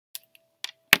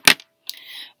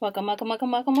Welcome, welcome,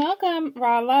 welcome, welcome, welcome,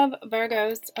 Raw Love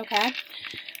Virgos. Okay,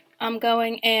 I'm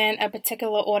going in a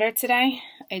particular order today.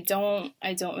 I don't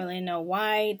really know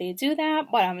why they do that,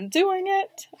 but I'm doing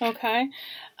it. Okay.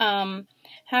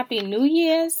 Happy New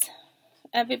Year's,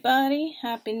 everybody.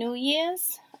 Happy New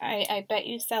Year's. I bet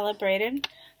you celebrated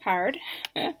hard.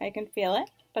 I can feel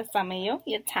it. For some of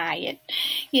you're tired.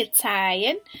 You're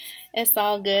tired. It's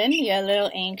all good. You're a little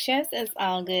anxious. It's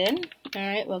all good. All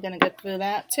right, we're gonna get through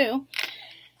that too.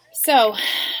 So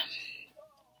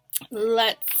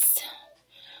let's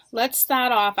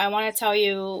start off. I want to tell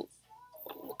you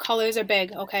colors are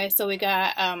big. Okay, so we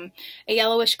got a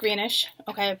yellowish greenish.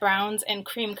 Okay, browns and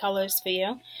cream colors for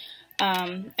you.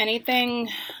 Anything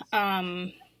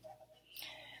that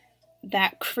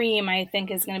cream, I think,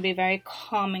 is going to be very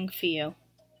calming for you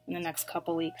in the next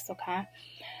couple weeks. Okay.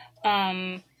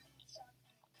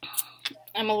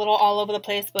 I'm a little all over the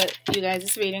place, but you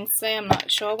guys' readings today, I'm not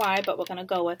sure why, but we're going to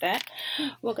go with it.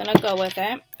 We're going to go with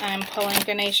it. I'm pulling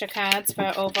Ganesha cards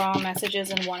for overall messages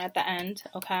and one at the end,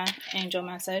 okay? Angel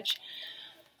message.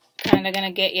 Kind of going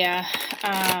to get you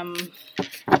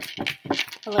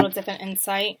a little different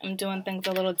insight. I'm doing things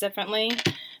a little differently.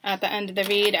 At the end of the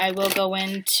read, I will go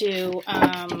into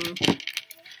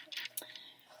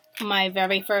my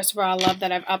very first Raw Love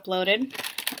that I've uploaded,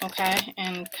 okay?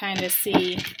 And kind of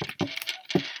see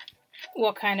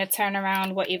what kind of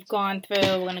turnaround, what you've gone through.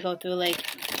 We're going to go through like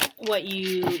what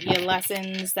your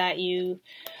lessons that you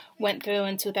went through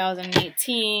in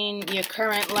 2018, your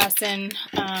current lesson.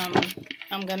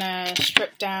 I'm going to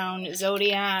strip down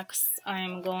zodiacs.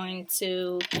 I'm going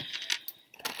to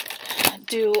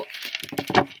do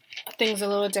things a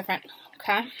little different,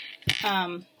 okay?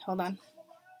 Hold on.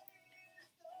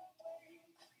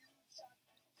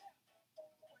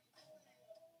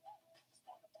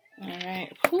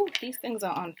 Alright, these things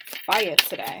are on fire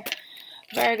today.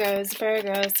 Virgos,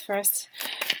 first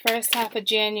half of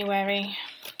January.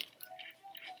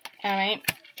 Alright.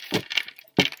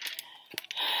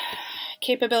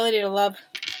 Capability to love.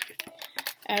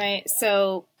 Alright,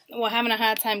 so we're having a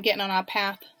hard time getting on our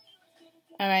path,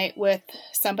 alright, with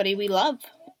somebody we love.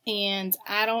 And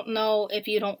I don't know if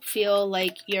you don't feel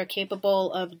like you're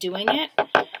capable of doing it.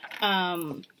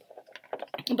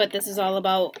 But this is all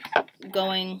about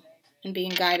going and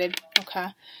being guided, okay?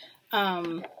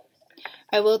 I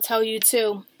will tell you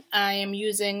too, I am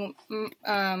using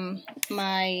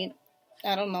my,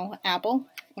 I don't know, Apple,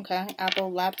 okay?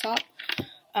 Apple laptop.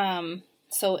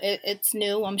 So it's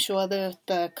new. I'm sure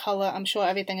the color, I'm sure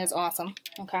everything is awesome,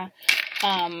 okay?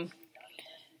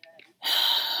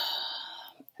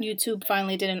 YouTube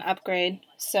finally did an upgrade,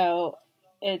 so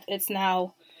it's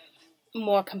now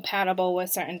more compatible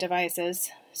with certain devices.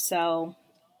 So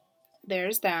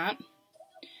there's that.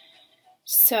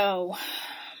 So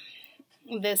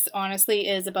this honestly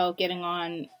is about getting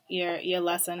on your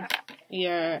lesson.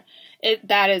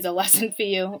 That is a lesson for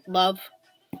you, love.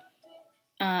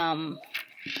 So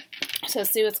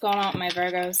see what's going on with my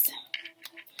Virgos.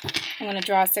 I'm going to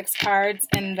draw 6 cards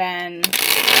and then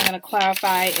I'm going to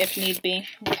clarify if need be,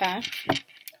 okay?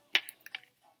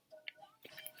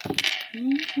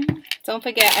 Don't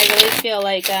forget, I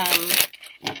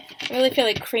really feel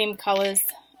like cream colors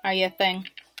are your thing.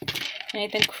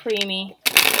 Anything creamy,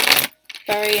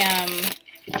 very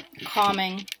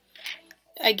calming.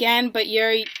 Again, but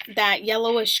you're that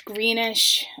yellowish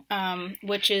greenish,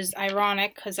 which is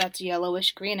ironic because that's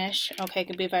yellowish greenish. Okay,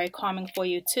 could be very calming for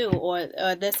you too, or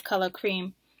this color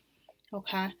cream.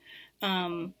 Okay,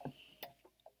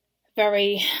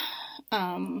 very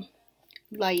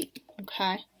light.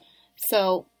 Okay,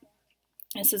 so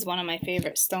this is one of my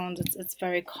favorite stones. It's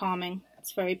very calming.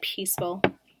 It's very peaceful.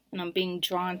 And I'm being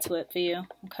drawn to it for you,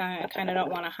 okay? I kind of don't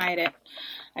want to hide it.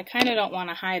 I kind of don't want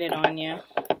to hide it on you.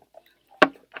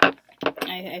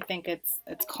 I think it's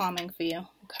calming for you,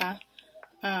 okay?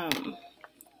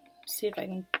 See if I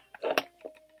can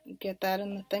get that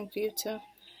in the thing for you too.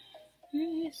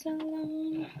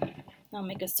 I'll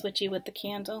make a switchy with the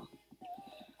candle.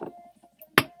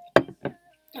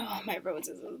 Oh, my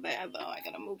roses are there though. I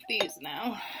gotta move these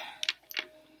now.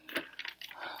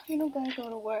 You don't gotta go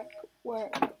to work.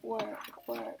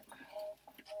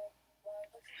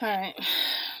 Alright.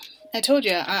 I told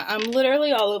you, I'm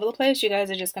literally all over the place. You guys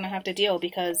are just gonna have to deal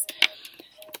because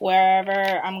wherever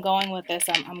I'm going with this,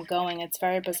 I'm going. It's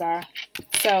very bizarre.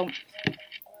 So,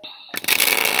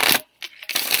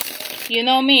 you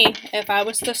know me. If I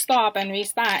was to stop and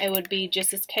restart, it would be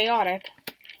just as chaotic.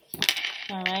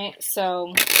 Alright,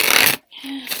 so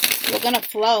we're gonna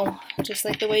flow, just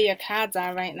like the way your cards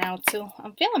are right now, too.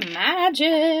 I'm feeling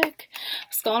magic.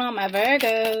 What's going on, my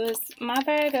Virgos? My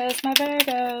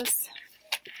Virgos.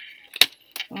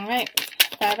 All right,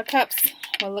 Five of Cups.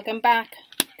 We're looking back,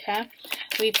 okay?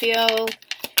 We feel,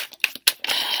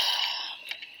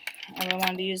 I don't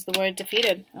want to use the word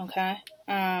defeated, okay?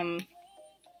 Night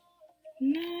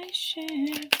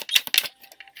shift.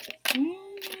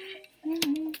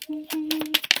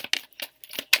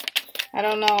 I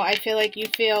don't know. I feel like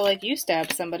you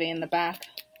stabbed somebody in the back.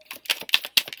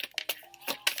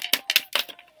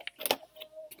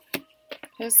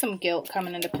 There's some guilt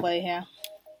coming into play here.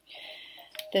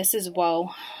 This is woe.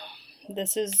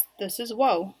 This is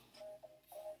woe.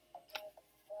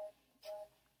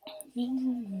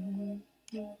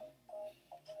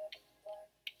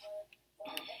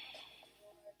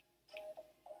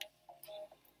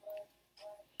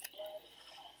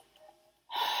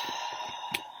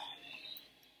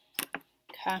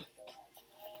 Okay.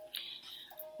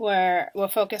 We're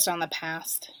focused on the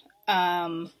past.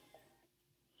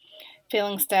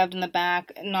 Feeling stabbed in the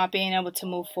back, not being able to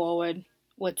move forward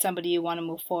with somebody you want to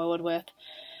move forward with.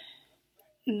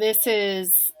 This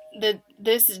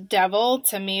devil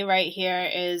to me right here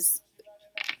is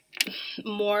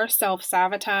more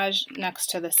self-sabotage next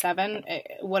to the 7.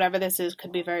 Whatever this is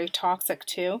could be very toxic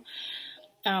too.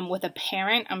 With a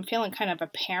parent, I'm feeling kind of a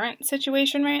parent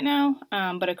situation right now,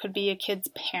 but it could be a kid's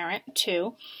parent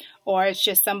too, or it's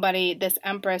just somebody, this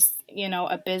Empress,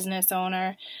 a business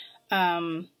owner.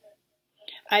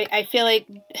 I feel like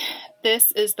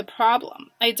this is the problem.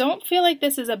 I don't feel like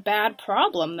this is a bad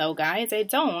problem though, guys. I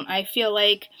don't. I feel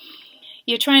like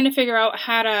you're trying to figure out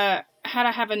how to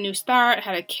have a new start,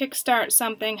 how to kickstart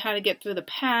something, how to get through the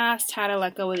past, how to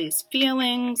let go of these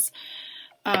feelings.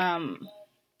 I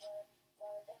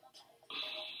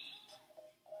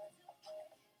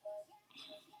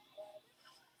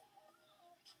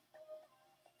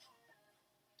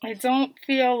don't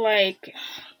feel like,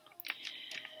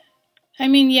 I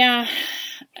mean, yeah,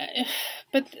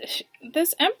 but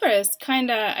this Empress kind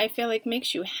of, I feel like,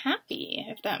 makes you happy,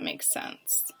 if that makes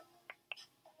sense.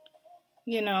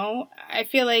 I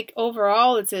feel like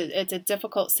overall it's a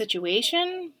difficult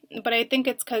situation, but I think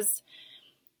it's because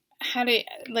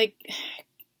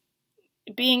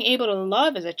being able to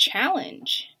love is a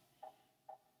challenge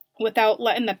without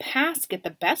letting the past get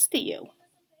the best of you.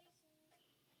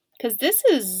 Because this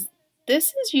is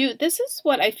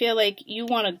what I feel like you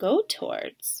want to go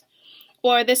towards.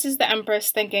 Or this is the Empress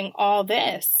thinking all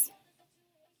this.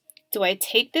 Do I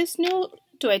take this new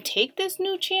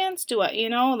chance? Do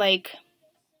I,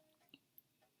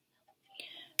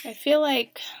 I feel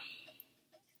like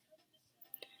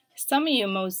some of you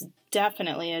most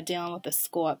definitely are dealing with the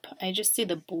Scorp. I just see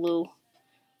the blue.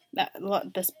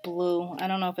 This blue. I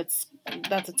don't know if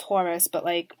that's a Taurus, but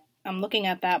I'm looking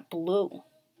at that blue.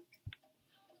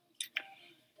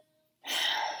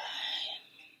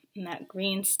 And that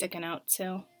green sticking out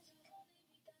too.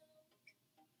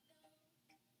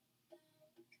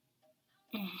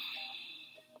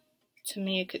 To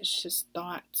me, it's just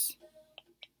thoughts.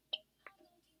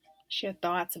 Share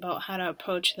thoughts about how to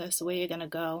approach this, where you're gonna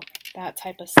go, that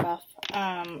type of stuff.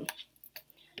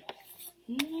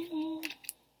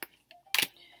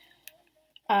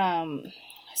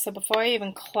 So before I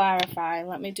even clarify,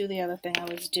 let me do the other thing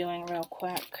I was doing real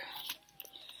quick.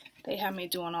 They have me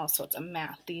doing all sorts of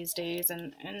math these days,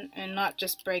 and not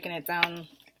just breaking it down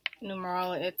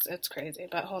numerology. It's crazy,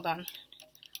 but hold on.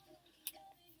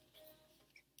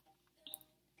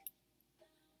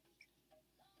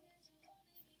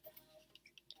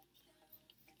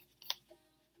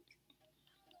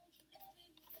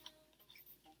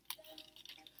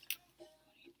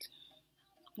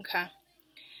 Okay.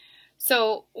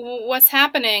 So what's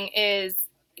happening is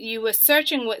you were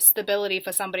searching with stability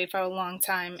for somebody for a long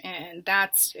time, and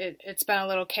it's been a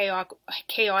little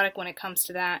chaotic when it comes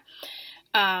to that.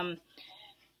 I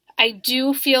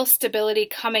do feel stability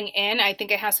coming in. I think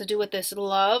it has to do with this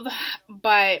love,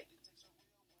 but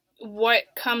what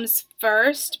comes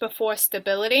first before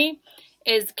stability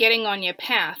is getting on your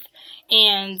path,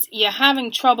 and you're having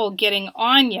trouble getting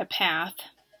on your path.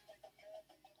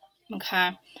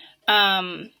 Okay.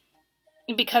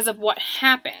 Because of what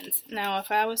happens. Now,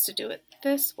 if I was to do it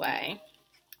this way,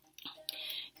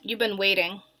 you've been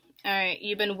waiting. All right,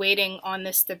 you've been waiting on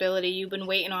this stability. You've been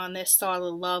waiting on this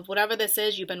solid love. Whatever this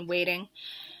is, you've been waiting.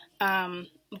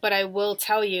 But I will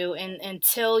tell you,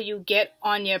 until you get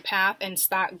on your path and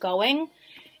start going,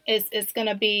 it's going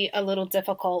to be a little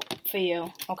difficult for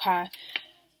you, okay?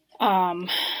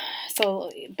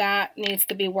 So that needs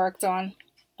to be worked on,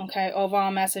 okay?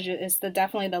 Overall message is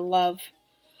definitely the love.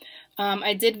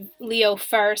 I did Leo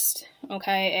first,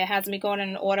 okay? It has me going in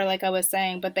an order like I was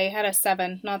saying, but they had a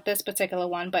 7, not this particular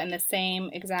one, but in the same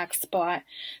exact spot.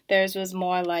 Theirs was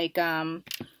more like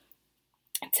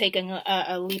taking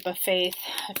a leap of faith.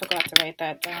 I forgot to write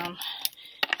that down.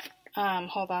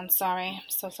 Hold on, sorry. I'm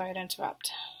so sorry to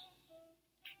interrupt.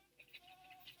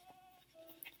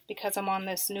 Because I'm on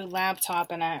this new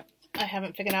laptop and I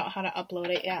haven't figured out how to upload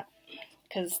it yet.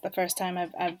 Because the first time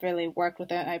I've really worked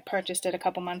with it, I purchased it a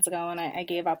couple months ago and I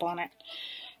gave up on it.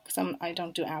 Because I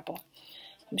don't do Apple.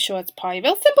 I'm sure it's probably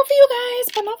real simple for you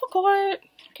guys, but not for court.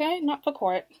 Okay, not for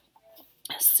court.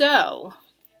 So,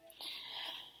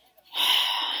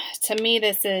 to me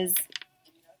this is,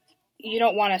 you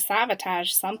don't want to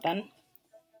sabotage something.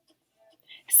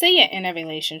 Say you're in a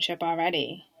relationship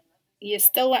already. You're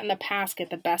still letting the past get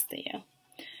the best of you.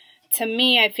 To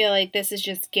me, I feel like this is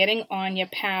just getting on your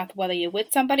path, whether you're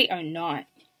with somebody or not.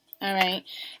 Alright?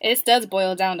 It does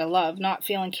boil down to love, not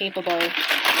feeling capable of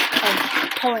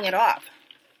pulling it off.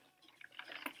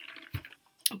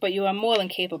 But you are more than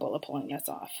capable of pulling this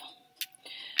off.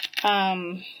 Tell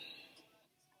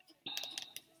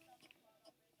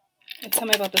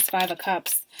me about this Five of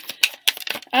Cups.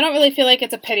 I don't really feel like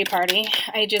it's a pity party.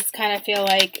 I just kind of feel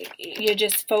like you're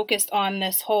just focused on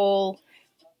this whole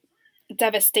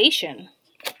devastation.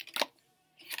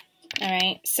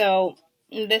 Alright, so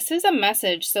this is a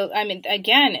message. So, I mean,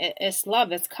 again, it's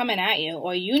love. It's coming at you,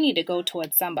 or you need to go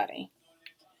towards somebody.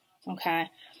 Okay?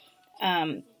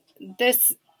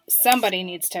 This somebody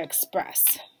needs to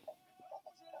express.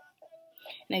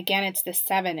 And again, it's the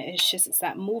 7. It's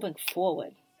that moving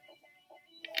forward.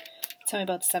 Tell me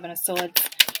about the 7 of Swords.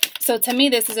 So to me,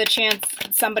 this is a chance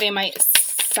somebody might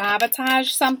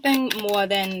sabotage something more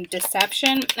than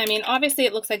deception. I mean, obviously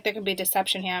it looks like there could be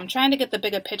deception here. I'm trying to get the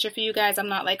bigger picture for you guys. I'm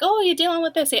not like, oh, you're dealing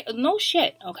with this. No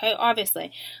shit, okay?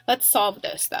 Obviously. Let's solve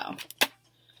this, though.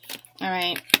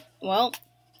 Alright. Well,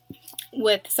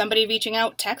 with somebody reaching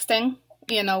out, texting,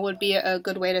 would be a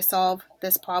good way to solve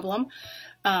this problem.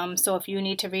 So if you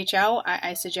need to reach out,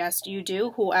 I suggest you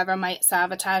do. Whoever might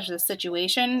sabotage the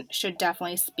situation should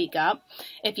definitely speak up.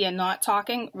 If you're not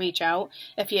talking, reach out.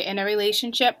 If you're in a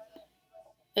relationship,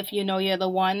 if you know you're the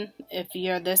one, if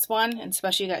you're this one, and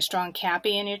especially you got strong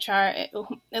Cappy in your chart,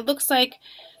 it looks like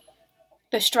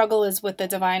the struggle is with the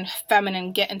divine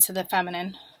feminine, getting to the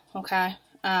feminine, okay?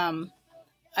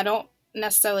 I don't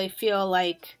necessarily feel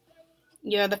like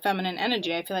you're the feminine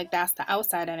energy. I feel like that's the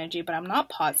outside energy, but I'm not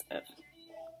positive.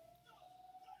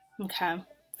 Okay.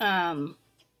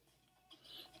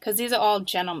 Because these are all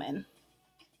gentlemen.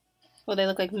 Well, they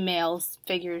look like males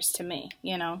figures to me,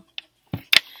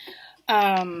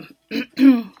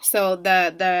 So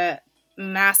the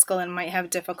masculine might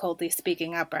have difficulty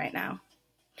speaking up right now.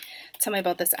 Tell me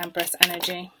about this Empress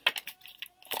energy.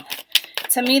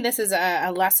 To me, this is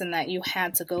a lesson that you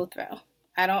had to go through.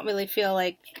 I don't really feel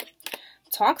like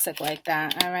toxic like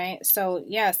that, all right? So,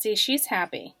 yeah, see, she's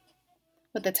happy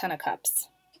with the Ten of Cups.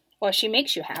 Or she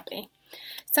makes you happy.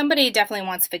 Somebody definitely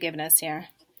wants forgiveness here.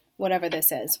 Whatever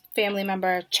this is. Family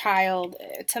member, child.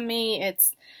 To me,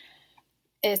 it's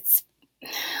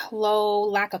low,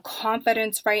 lack of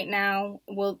confidence right now.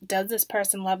 Well, does this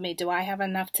person love me? Do I have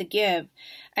enough to give?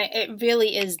 It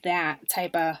really is that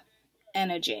type of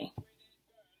energy.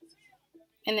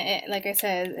 And like I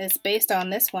said, it's based on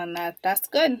this one. That's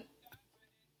good.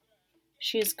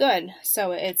 She's good.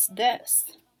 So it's this.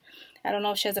 I don't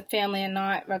know if she has a family or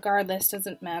not. Regardless,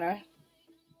 doesn't matter.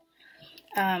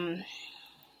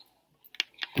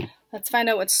 Let's find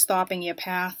out what's stopping your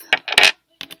path.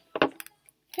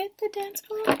 Hit the dance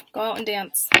floor. Go out and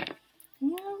dance.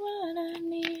 What I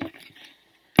need.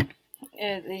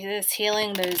 There's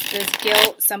healing. There's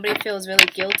guilt. Somebody feels really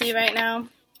guilty right now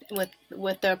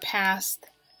with their past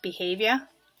behavior.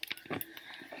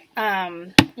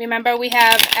 Remember, we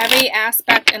have every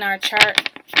aspect in our chart,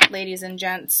 ladies and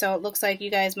gents. So it looks like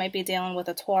you guys might be dealing with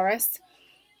a Taurus.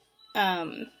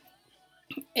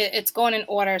 It's going in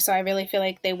order, so I really feel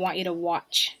like they want you to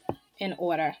watch in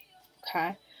order.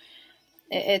 Okay?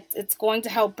 It's going to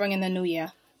help bring in the new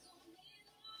year.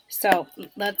 So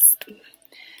what's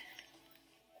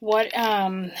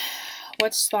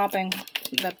stopping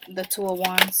the Two of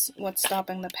Wands? What's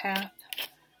stopping the path?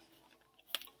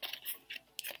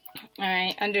 All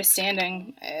right,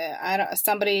 understanding.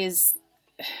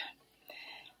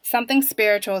 Something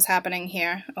spiritual is happening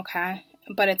here, okay?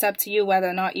 But it's up to you whether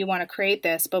or not you want to create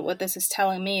this. But what this is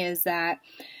telling me is that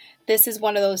this is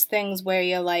one of those things where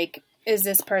you're like, is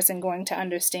this person going to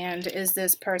understand? Is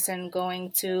this person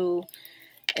going to...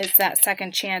 It's that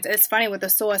second chance. It's funny with the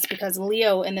Source because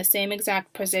Leo in the same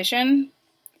exact position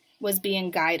was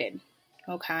being guided,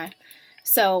 okay?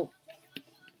 So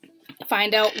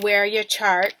find out where you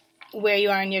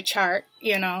are in your chart,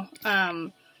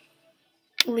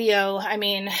 Leo, I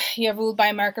mean, you're ruled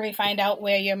by Mercury. Find out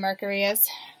where your Mercury is,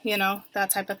 you know, that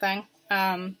type of thing.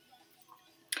 Find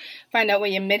out where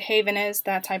your midhaven is,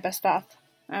 that type of stuff.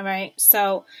 All right,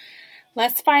 so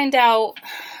let's find out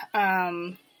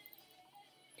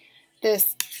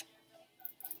this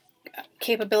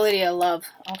capability of love.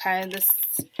 Okay,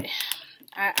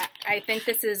 I think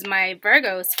this is my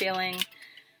Virgos feeling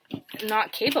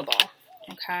not capable.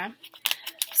 Okay,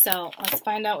 so let's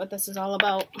find out what this is all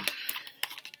about.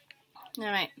 All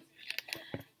right,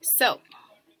 so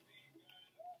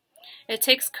it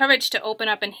takes courage to open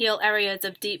up and heal areas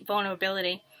of deep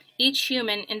vulnerability. Each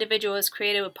human individual is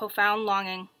created with profound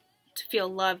longing to feel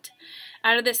loved.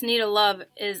 Out of this need of love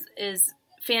is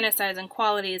fantasizing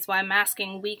qualities while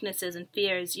masking weaknesses and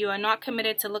fears. You are not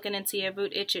committed to looking into your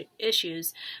root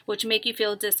issues, which make you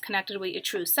feel disconnected with your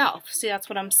true self. See, that's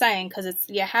what I'm saying, because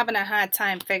you're having a hard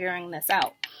time figuring this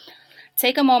out.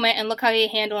 Take a moment and look how you're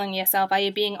handling yourself. Are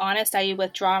you being honest? Are you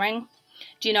withdrawing?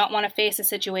 Do you not want to face a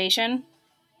situation?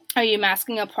 Are you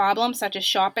masking a problem, such as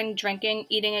shopping, drinking,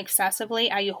 eating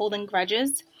excessively? Are you holding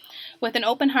grudges? With an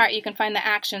open heart, you can find the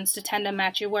actions to tend to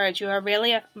match your words. You are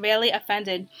rarely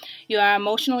offended. You are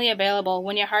emotionally available.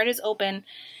 When your heart is open,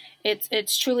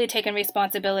 it's truly taking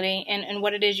responsibility in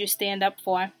what it is you stand up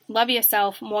for. Love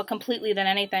yourself more completely than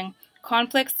anything.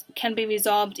 Conflicts can be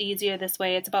resolved easier this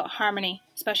way. It's about harmony,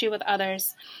 especially with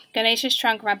others. Ganesha's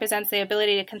trunk represents the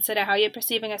ability to consider how you're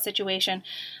perceiving a situation,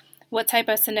 what type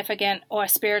of significant or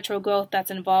spiritual growth that's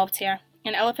involved here.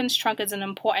 An elephant's trunk is an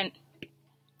important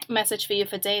message for you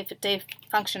for day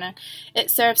functioning. It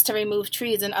serves to remove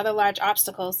trees and other large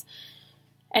obstacles.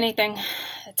 Anything,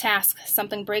 a task,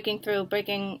 something breaking through,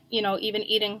 even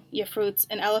eating your fruits.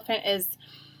 An elephant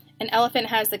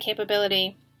has the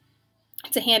capability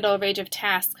to handle a range of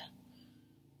tasks,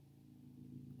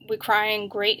 requiring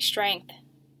great strength.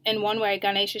 In one way,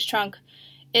 Ganesha's trunk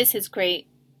is his great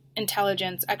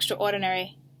intelligence,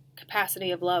 extraordinary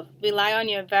capacity of love. Rely on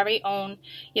your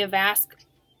vast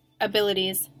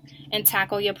abilities and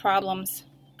tackle your problems.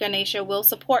 Ganesha will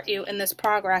support you in this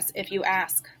progress if you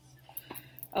ask.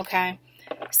 Okay,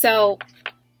 so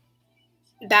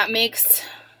that makes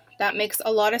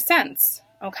a lot of sense.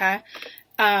 Okay,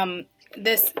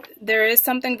 there is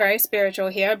something very spiritual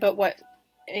here, but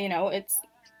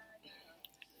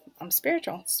I'm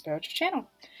spiritual. It's a spiritual channel.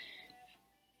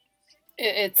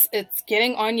 It's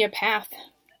getting on your path,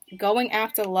 going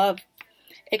after love,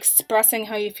 expressing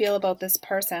how you feel about this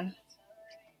person,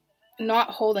 not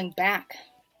holding back,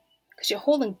 because you're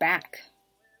holding back.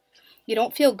 You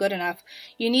don't feel good enough.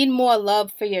 You need more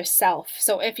love for yourself.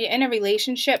 So if you're in a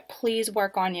relationship, please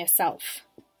work on yourself.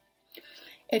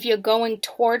 If you're going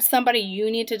towards somebody,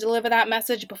 you need to deliver that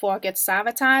message before it gets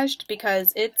sabotaged,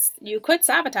 because you could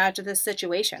sabotage this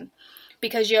situation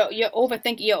because you're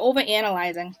overthinking, you're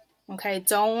overanalyzing. Okay,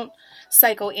 don't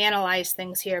psychoanalyze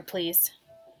things here, please.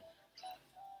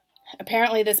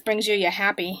 Apparently this brings you're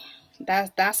happy.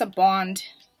 That's a bond,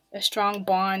 a strong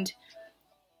bond,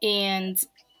 and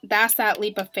that's that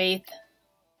leap of faith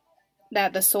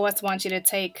that the source wants you to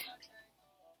take.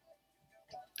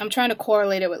 I'm trying to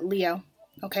correlate it with Leo,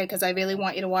 okay, because I really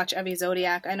want you to watch every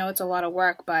zodiac. I know it's a lot of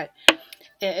work, but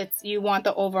you want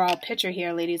the overall picture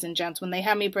here, ladies and gents. When they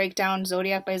have me break down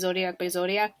zodiac by zodiac by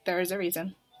zodiac, there is a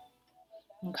reason.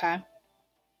 Okay,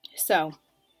 so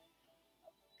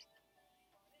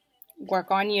work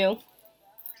on you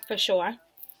for sure.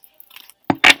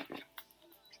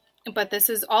 But this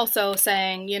is also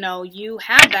saying, you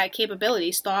have that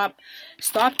capability. Stop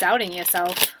doubting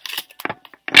yourself.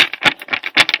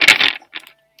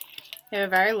 You're a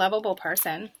very lovable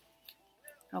person.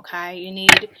 Okay, you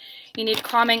need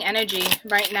calming energy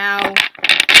right now.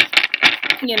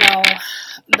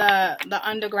 The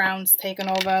underground's taken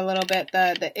over a little bit.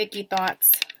 The icky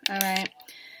thoughts. All right.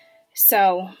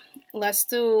 So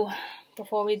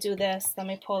before we do this, let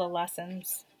me pull the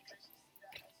lessons.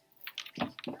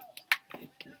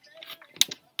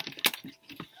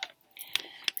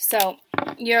 So,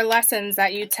 your lessons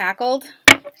that you tackled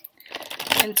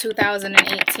in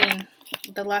 2018,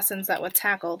 the lessons that were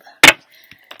tackled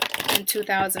in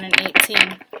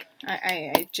 2018,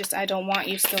 I don't want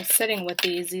you still sitting with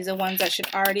these. These are ones that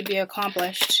should already be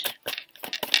accomplished,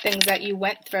 things that you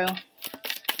went through,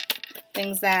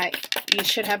 things that you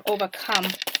should have overcome,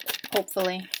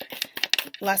 hopefully.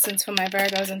 Lessons for my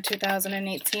Virgos in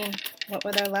 2018. What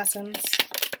were their lessons?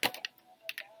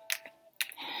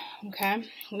 Okay.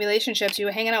 Relationships. You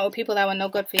were hanging out with people that were no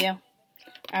good for you.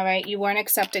 All right. You weren't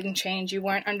accepting change. You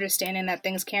weren't understanding that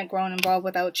things can't grow and evolve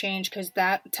without change, because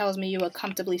that tells me you were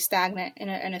comfortably stagnant in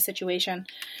a situation.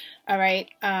 All right.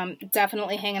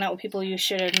 Definitely hanging out with people you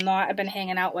should not have been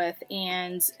hanging out with.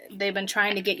 And they've been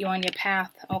trying to get you on your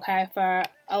path, okay, for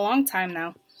a long time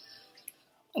now.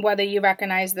 Whether you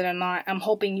recognized it or not, I'm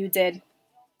hoping you did.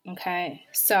 Okay.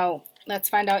 So let's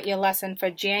find out your lesson for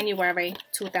January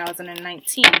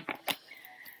 2019.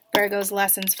 Virgo's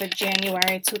lessons for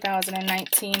January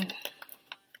 2019.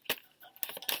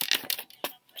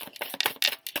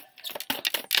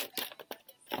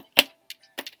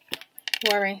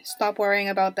 Worry. Stop worrying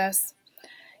about this.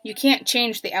 You can't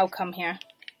change the outcome here.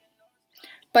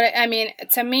 But, I mean,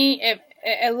 to me,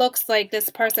 it looks like this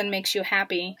person makes you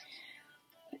happy.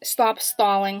 Stop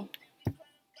stalling.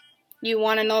 You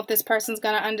want to know if this person's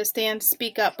going to understand?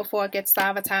 Speak up before it gets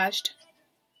sabotaged.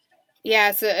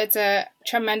 Yeah, it's a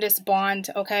tremendous bond,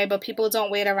 okay? But people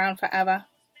don't wait around forever.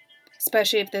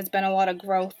 Especially if there's been a lot of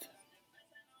growth.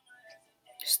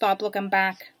 Stop looking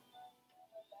back.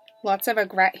 Lots of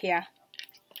regret here.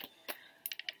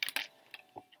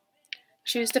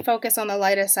 Choose to focus on the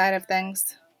lighter side of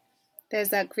things. There's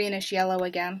that greenish yellow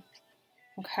again.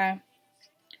 Okay.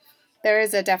 There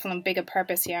is a definitely bigger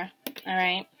purpose here.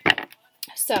 Alright.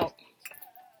 So,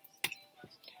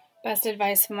 best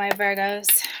advice for my Virgos.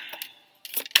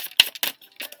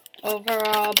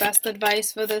 Overall, best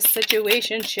advice for this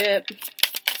situationship.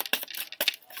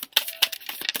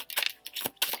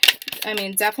 I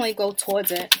mean, definitely go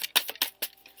towards it.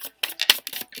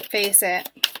 Face it.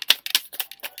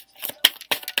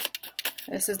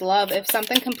 This is love. If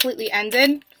something completely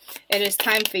ended, it is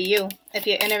time for you. If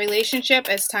you're in a relationship,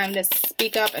 it's time to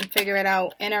speak up and figure it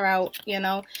out, in or out, you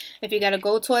know. If you got to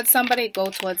go towards somebody, go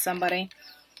towards somebody.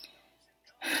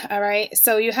 All right.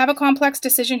 So you have a complex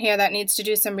decision here that needs to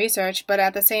do some research, but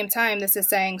at the same time, this is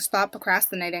saying stop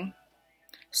procrastinating.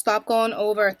 Stop going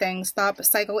over things. Stop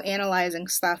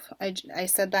psychoanalyzing stuff. I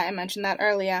said that. I mentioned that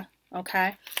earlier.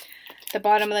 Okay. The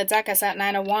bottom of the deck is at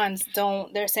Nine of Wands.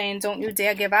 They're saying don't you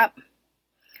dare give up.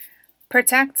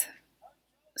 Protect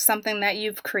something that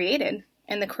you've created.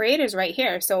 And the creator's right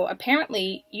here. So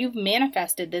apparently you've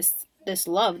manifested this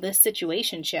love, this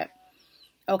situationship.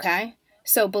 Okay?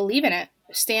 So believe in it.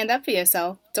 Stand up for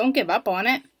yourself. Don't give up on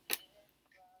it.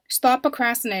 Stop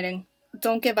procrastinating.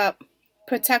 Don't give up.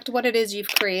 Protect what it is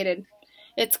you've created.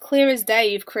 It's clear as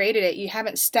day you've created it. You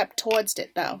haven't stepped towards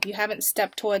it, though. You haven't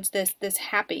stepped towards this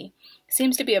happy.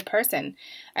 Seems to be a person.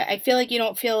 I feel like you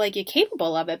don't feel like you're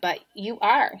capable of it, but you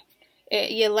are.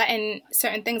 You're letting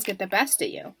certain things get the best of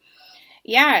you.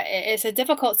 Yeah, it's a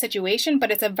difficult situation,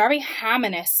 but it's a very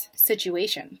harmonious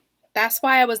situation. That's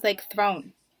why I was like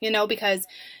thrown, you know, because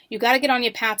you got to get on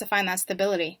your path to find that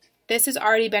stability. This has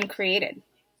already been created.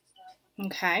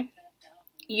 Okay?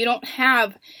 You don't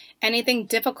have anything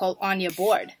difficult on your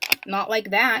board. Not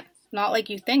like that. Not like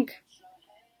you think.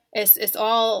 It's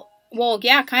all, well,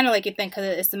 yeah, kind of like you think because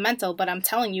it's mental, but I'm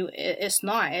telling you, it's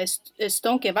not. It's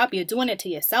don't give up. You're doing it to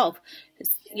yourself.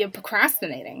 You're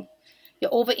procrastinating.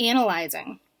 You're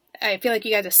overanalyzing. I feel like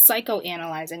you guys are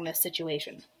psychoanalyzing this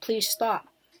situation. Please stop.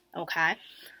 Okay?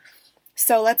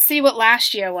 So let's see what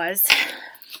last year was.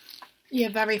 Your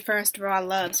very first raw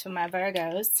loves for my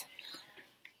Virgos.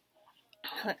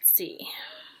 Let's see.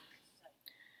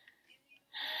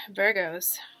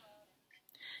 Virgos.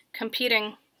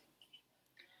 Competing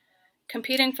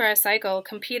for a cycle,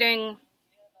 competing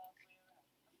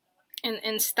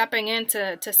and stepping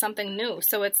into something new.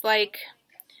 So it's like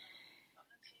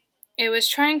it was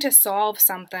trying to solve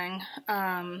something.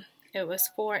 It was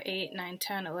 4, 8, 9,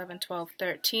 10, 11, 12,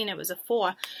 13. It was a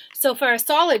 4. So for a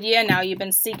solid year now, you've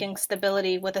been seeking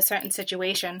stability with a certain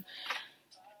situation.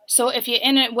 So if you're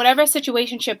in it, whatever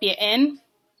situationship you're in,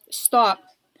 stop.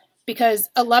 Because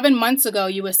 11 months ago,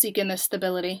 you were seeking this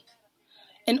stability.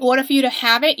 In order for you to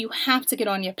have it, you have to get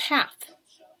on your path.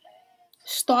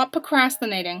 Stop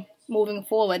procrastinating moving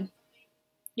forward.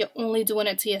 You're only doing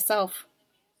it to yourself.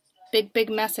 Big, big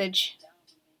message.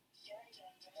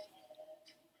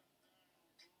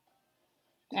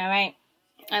 All right.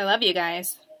 I love you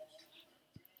guys.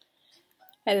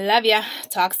 I love ya.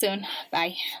 Talk soon.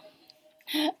 Bye.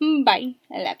 Bye.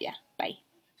 I love ya. Bye.